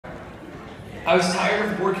I was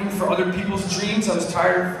tired of working for other people's dreams. I was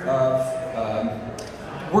tired of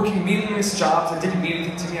working meaningless jobs that didn't mean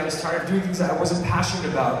anything to me. I was tired of doing things that I wasn't passionate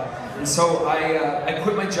about. And so I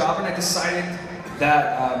quit my job and I decided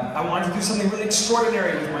that I wanted to do something really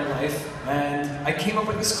extraordinary with my life. And I came up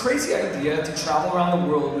with this crazy idea to travel around the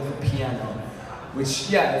world with a piano. Which,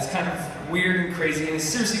 yeah, it's kind of weird and crazy, and it's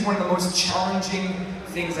seriously one of the most challenging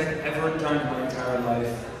things I've ever done in my entire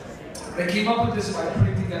life. But I came up with this by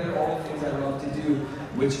putting together all the things I love to do,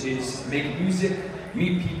 which is make music,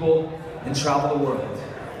 meet people, and travel the world.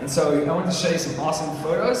 And so I want to show you some awesome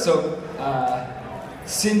photos. So,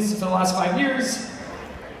 for the last 5 years,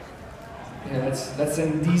 yeah, that's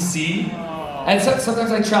in DC. And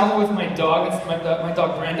sometimes I travel with my dog. It's my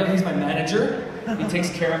dog Brando. He's my manager. He takes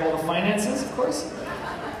care of all the finances, of course.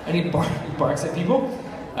 And he barks at people.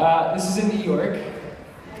 This is in New York.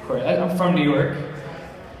 Of course, I'm from New York.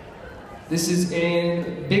 This is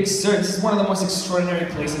in Big Sur. This is one of the most extraordinary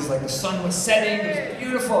places. Like, the sun was setting. It was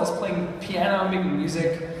beautiful. I was playing piano, making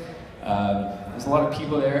music. There's a lot of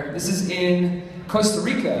people there. This is in Costa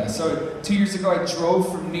Rica. So 2 years ago, I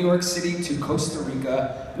drove from New York City to Costa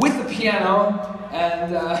Rica with a piano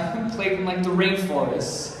and played in like the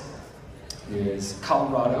rainforest. Here's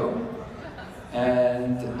Colorado.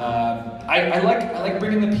 And I like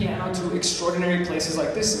bringing the piano to extraordinary places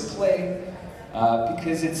like this and play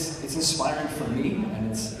because it's inspiring for me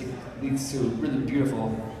and it leads to really beautiful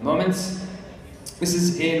moments. This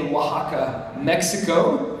is in Oaxaca,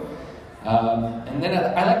 Mexico. And then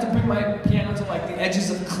I like to bring my piano to like the edges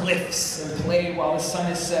of cliffs and play while the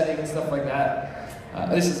sun is setting and stuff like that.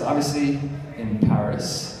 This is obviously in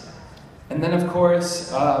Paris. And then of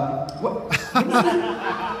course, what?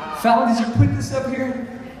 Fallon, did you put this up here?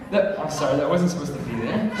 I'm sorry, that wasn't supposed to be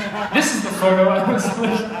there. This is the photo.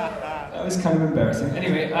 That was kind of embarrassing.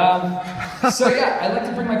 Anyway, so yeah, I like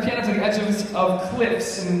to bring my piano to the edges of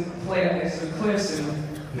cliffs and play on the edges of cliffs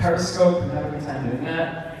and periscope and have a good time doing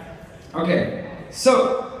that. Okay,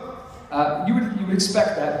 so you would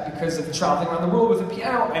expect that because of traveling around the world with a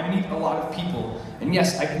piano, I meet a lot of people. And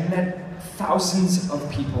yes, I've met thousands of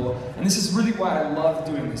people, and this is really why I love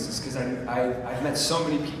doing this, is because I've met so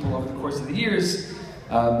many people over the course of the years,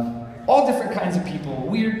 all different kinds of people,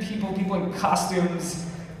 weird people, people in costumes,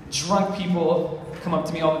 drunk people come up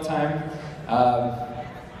to me all the time.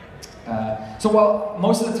 So while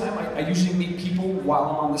most of the time I usually meet people while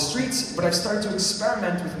I'm on the streets, but I've started to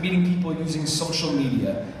experiment with meeting people using social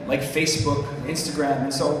media, like Facebook, Instagram,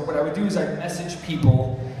 and so what I would do is I'd message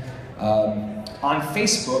people on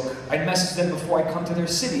Facebook. I'd message them before I come to their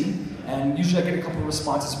city, and usually I get a couple of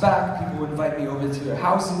responses back. People would invite me over to their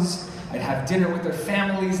houses. I'd have dinner with their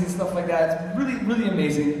families and stuff like that. It's really, really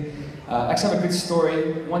amazing. I actually have a good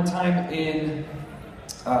story. One time in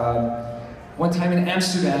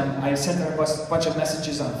Amsterdam, I sent out a bunch of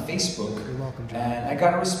messages on Facebook, and I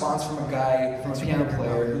got a response from a guy, from a piano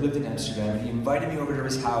player who lived in Amsterdam. He invited me over to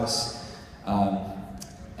his house,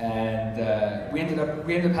 and we ended up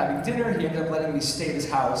having dinner. He ended up letting me stay at his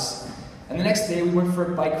house, and the next day we went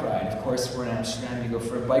for a bike ride. Of course, we're in Amsterdam, you go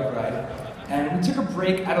for a bike ride, and we took a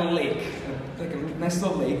break at a lake, like a nice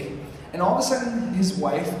little lake, and all of a sudden his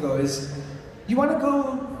wife goes, "You want to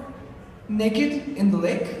go naked in the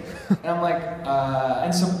lake?" And I'm like,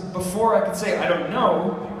 and so before I could say, I don't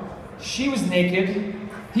know, she was naked,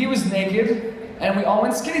 he was naked, and we all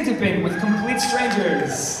went skinny dipping with complete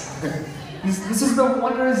strangers. This is the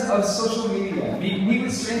wonders of social media. Meet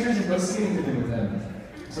with strangers and go skinny dipping with them.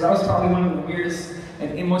 So that was probably one of the weirdest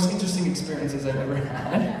and most interesting experiences I've ever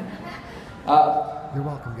had. You're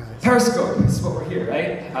welcome, guys. Periscope, this is what we're here,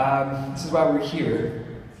 right? This is why we're here.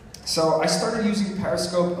 So I started using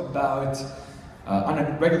Periscope on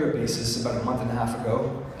a regular basis about a month and a half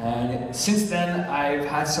ago, and since then I've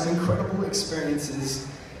had some incredible experiences.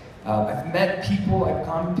 I've met people, I've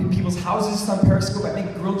gone to people's houses on Periscope, I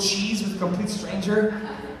make grilled cheese with a complete stranger,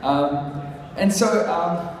 and so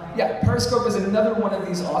yeah, Periscope is another one of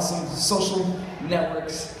these awesome social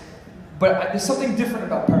networks, but there's something different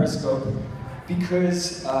about Periscope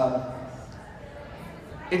because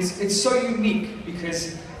it's so unique,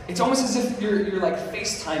 because it's almost as if you're like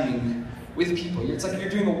FaceTiming with people. It's like you're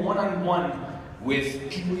doing a one-on-one with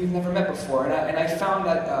people you've never met before. And I found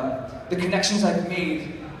that the connections I've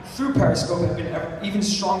made through Periscope have been even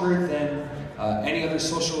stronger than any other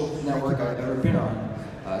social network I've ever been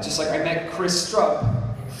on. Just like I met ChrisStrub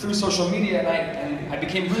through social media, and I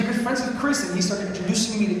became really good friends with Chris, and he started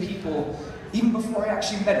introducing me to people even before I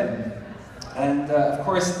actually met him. And of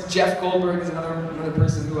course, Jeff Goldberg is another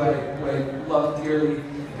person who I love dearly,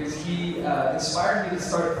 because he inspired me to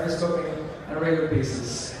start Periscoping on a regular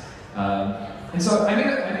basis. And so I made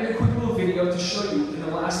a quick little video video to show you in the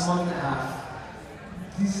last month and a half.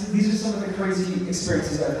 These are some of the crazy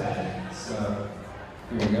experiences I've had. So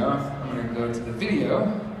here we go. I'm going to go to the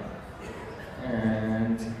video.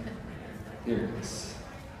 And here it is.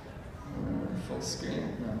 Full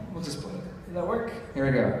screen. No, we'll just play it. Does that work? Here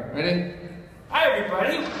we go. Ready? Hi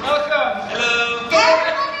everybody. Welcome. Hello.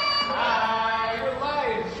 Hi. We're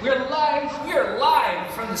live. We're live. We're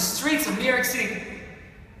live from the streets of New York City.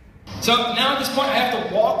 So now at this point I have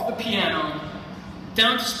to walk the piano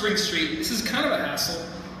down to Spring Street. This is kind of a hassle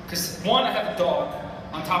because one, I have a dog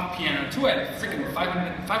on top of the piano. Two, I have a freaking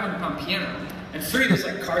 500-pound piano. And three, there's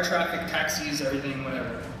like car traffic, taxis, everything,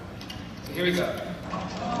 whatever. So here we go.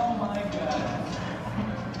 Oh my god.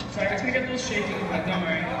 Sorry, it's gonna get a little shaky, but don't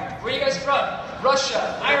worry. Where are you guys from?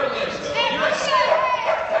 Russia, Ireland, USA.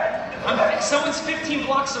 Someone's 15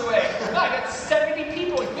 blocks away. No, I got 70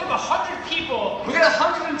 people. We have 100 people. We got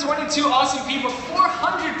 122 awesome people,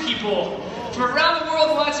 400 people from around the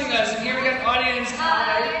world watching us. And here we got an audience.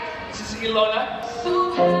 Hi. This is Ilona.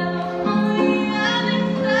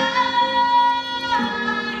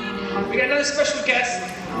 We got another special guest.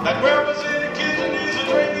 That grandma's in the kitchen is a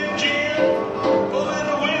drinking gin, pulling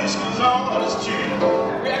the whiskers on his chin.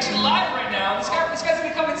 We're actually live right now. This guy's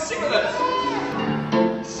gonna come and sing with us.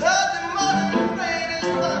 Sunday morning rain is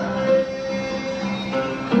thundering.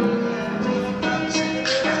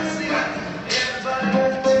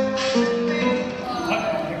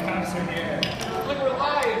 The concert here. Look, we're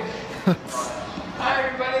live. Hi,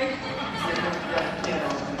 everybody.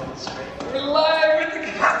 We're live with the.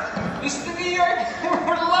 This is the New York.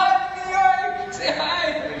 We're live in New York. Say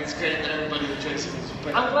hi. I think it's great that everybody rejoices with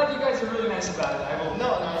you. I'm glad you guys are really nice about it. I will.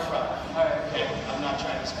 No, not a problem. All right. Okay, I'm not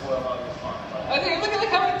trying to spoil all your fun. But I think look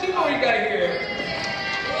how many people we got here.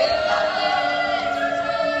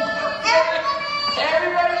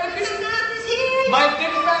 Everybody, look at my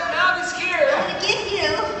big fat mouth is here. I'm going to give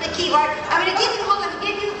you the keyboard. I'm going to give you, hold on,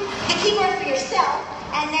 give you the keyboard for yourself,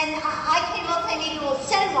 and then IK Multimedia will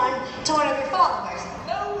send one to one of your followers.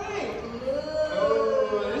 No way.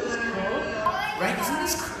 Oh, this is cool. Right? Isn't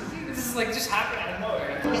this crazy? This is like just happened out of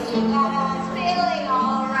nowhere. Because you got us feeling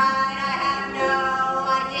alright. I have no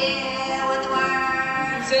idea what the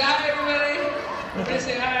words. Say hi, everybody. Everybody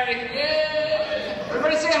say hi. Yay.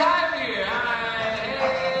 Everybody say hi over here. Hi.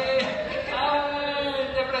 Hey. Hi.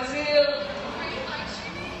 De Brazil.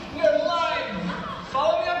 We're live.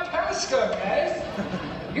 Follow me on Periscope, guys.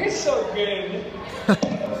 You're so good.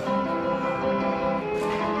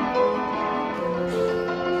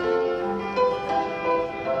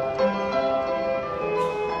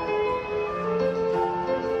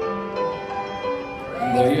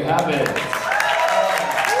 There you have it.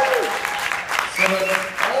 So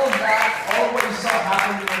all of that, all of what you saw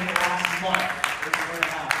happened in the last month,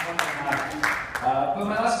 month and a half. But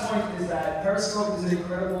my last point is that Periscope is an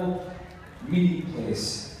incredible meeting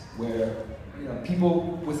place where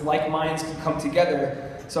people with like minds can come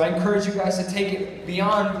together. So I encourage you guys to take it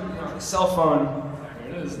beyond the cell phone.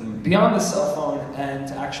 There it is. Beyond the cell phone and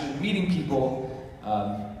to actually meeting people.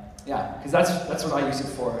 Yeah, because that's what I use it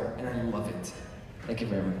for, and I love it. Thank you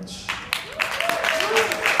very much.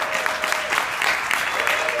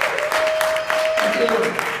 Thank you.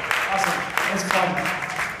 Awesome. That's fun.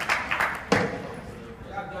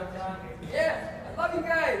 Yeah, I love you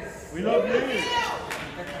guys. We love you.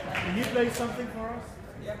 Can you play something for us?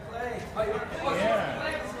 Yeah, play. Oh, you want to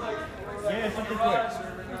play? Yeah, something quick.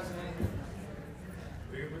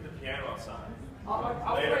 we can put the piano outside. I'll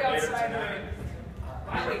Later- play later outside. tonight.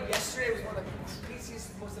 By the way, yesterday was one of the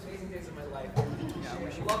craziest, most amazing days of my life. Yeah,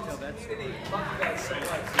 we should love this community. Love you guys so much.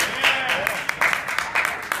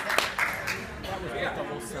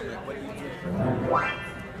 Double summit, what do you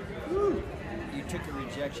do? You took a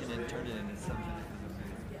rejection and turned it into something.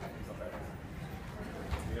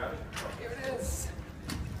 Here it is.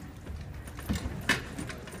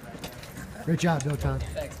 Great job, Dotan.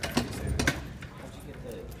 Thanks, man. How'd you get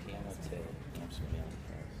the piano to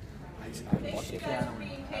Thank you guys for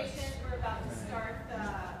being patient. We're about to start the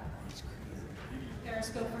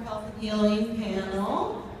Periscope for Health and Healing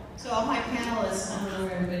panel. So all my panelists, I don't know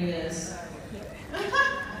where everybody is.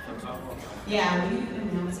 Yeah, we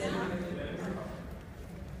announce it.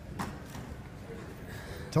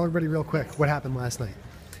 Tell everybody real quick what happened last night.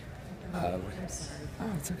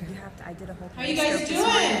 It's okay. I did a whole How you guys Periscope doing,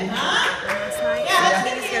 this morning. huh? Last night. Yeah,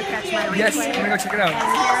 let's Please go catch my replay. Yes, I'm gonna go check it out. And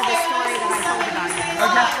hear the story that I told about you.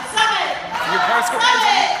 Okay. Summit! Your Periscope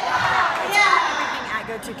Summit! Yeah! Everything at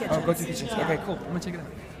Go To Kitchen. Oh, go to the kitchen. Okay, cool. I'm gonna check it out.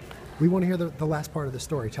 We want to hear the last part of the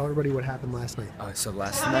story. Tell everybody what happened last night. So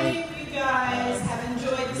last How many of you guys have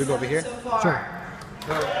enjoyed the go over summit here? so far? Sure.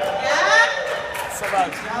 Yeah? so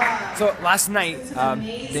loud. So last night,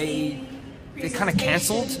 they kind of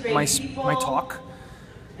canceled my talk,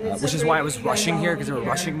 which is why I was rushing here, because they were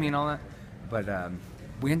rushing me and all that. But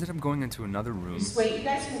we ended up going into another room,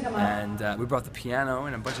 and we brought the piano,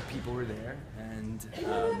 and a bunch of people were there, and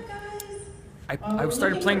I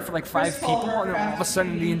started playing for like 5 people, and then all of a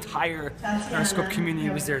sudden the entire Periscope community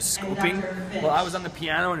was there scoping while I was on the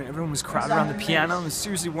piano, and everyone was crowded around the piano. It was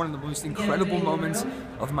seriously one of the most incredible moments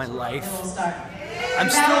of my life. I'm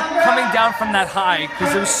still coming down from that high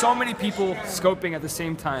because there were so many people scoping at the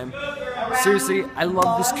same time. Seriously, I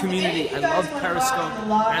love this community. I love Periscope.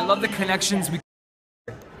 And I love the connections we.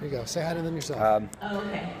 There you go. Say hi to them yourself.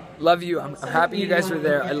 Love you. I'm happy you guys were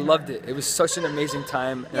there. I loved it. It was such an amazing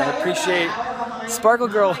time, and I appreciate Sparkle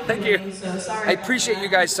Girl. Thank you. I appreciate you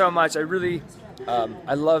guys so much. I really,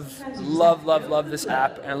 I love this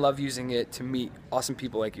app, and I love using it to meet awesome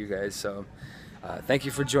people like you guys. So, thank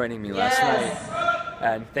you for joining me last night,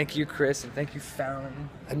 and thank you, Chris, and thank you, Fallon.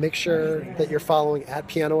 And make sure that you're following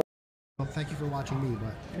 @piano. Well, thank you for watching me.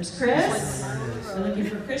 But There's Chris. We're looking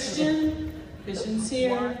for Christian. Christian's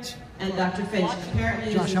here. And Dr. Finch.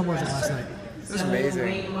 Apparently, Josh, how was it last night? It was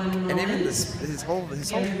amazing, and even his whole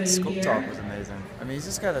scope talk was amazing. I mean, he's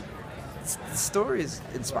just got the story is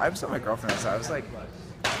inspired. I was telling my girlfriend, so I was like,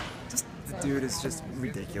 just the dude is just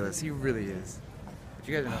ridiculous. He really is. If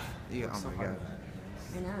you guys know, oh my god.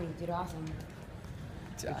 I know, you did awesome.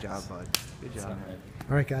 Good job, bud. Good job.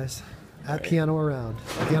 All right, guys. @pianoaround.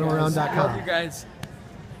 pianoaround.com. Love you guys.